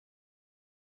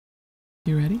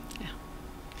You ready? Yeah.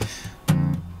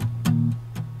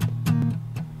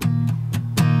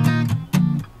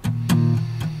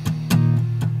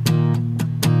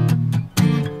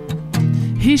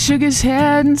 He shook his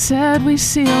head and said, "We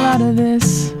see a lot of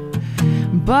this,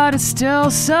 but it's still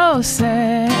so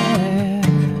sad.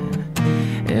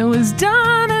 It was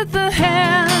done at the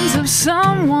hands of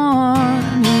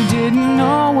someone who didn't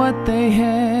know what they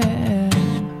had.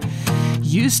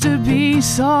 Used to be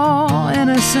so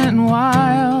innocent and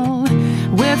wild,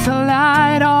 with a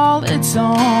light all its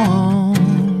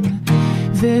own.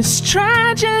 This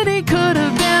tragedy could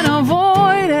have been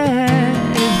avoided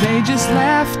if they just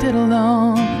left it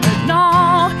alone. But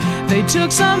no, they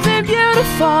took something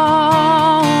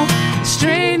beautiful,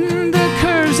 straightened the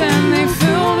curves and they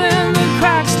filled in the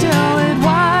cracks till it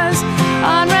was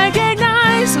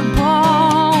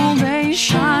unrecognizable. They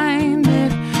shined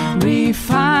it,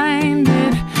 refined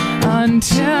it,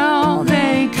 until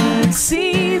they could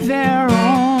see their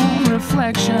own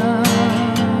reflection.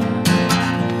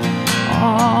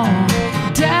 Oh,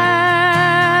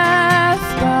 death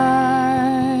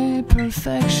by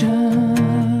perfection.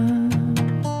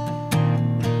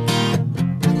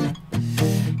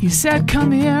 He said,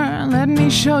 "Come here and let me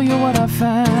show you what I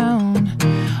found."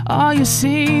 Oh, you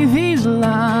see these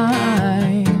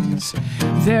lines.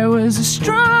 There was a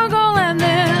struggle and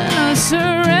then a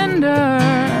surrender.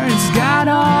 It's got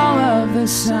all of the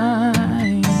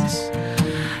signs.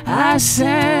 I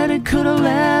said it could have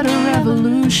led a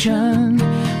revolution,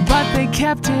 but they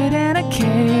kept it in a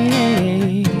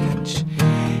cage.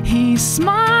 He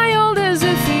smiled as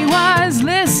if he was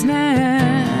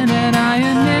listening, and I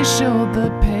initialed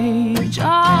the page.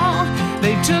 Oh,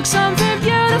 they took something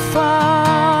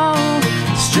beautiful,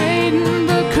 straightened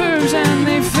the curves and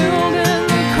they filled in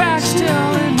the cracks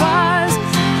till it was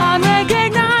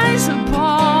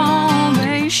unrecognizable.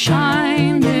 They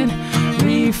shined it,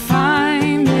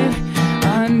 refined it,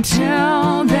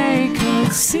 until they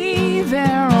could see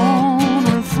their own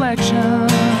reflection.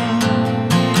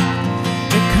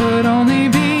 It could only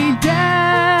be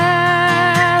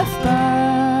death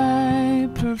by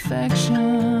perfection.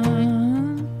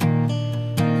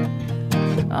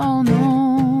 Oh no,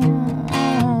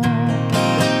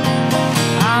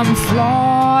 I'm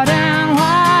flawed and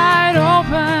wide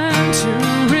open to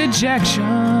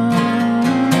rejection.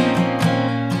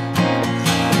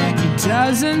 It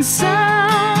doesn't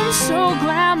sound so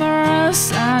glamorous,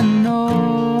 I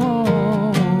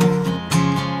know,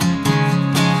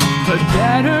 but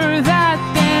better that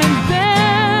than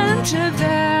bend to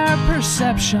their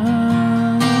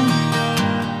perception.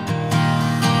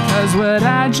 'Cause what I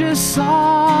just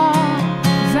saw,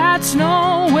 that's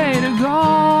no way to go.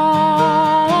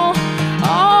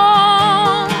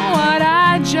 Oh, what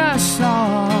I just saw,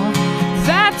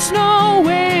 that's no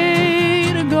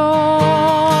way to go.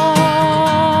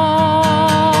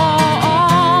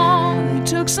 They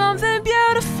took something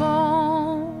beautiful,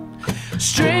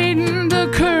 straightened the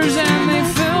curves and they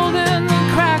filled in the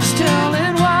cracks till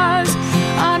it was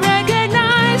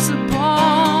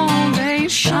unrecognizable. They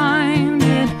shined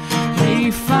it,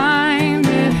 refined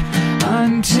it,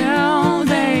 until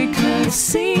they could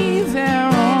see their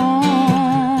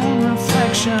own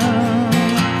reflection.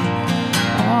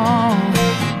 Oh,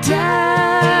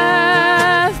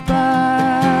 death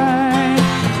by,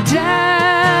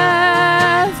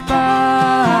 death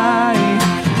by,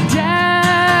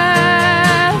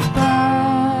 death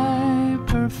by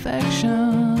perfection.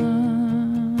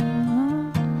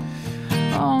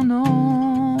 Oh no.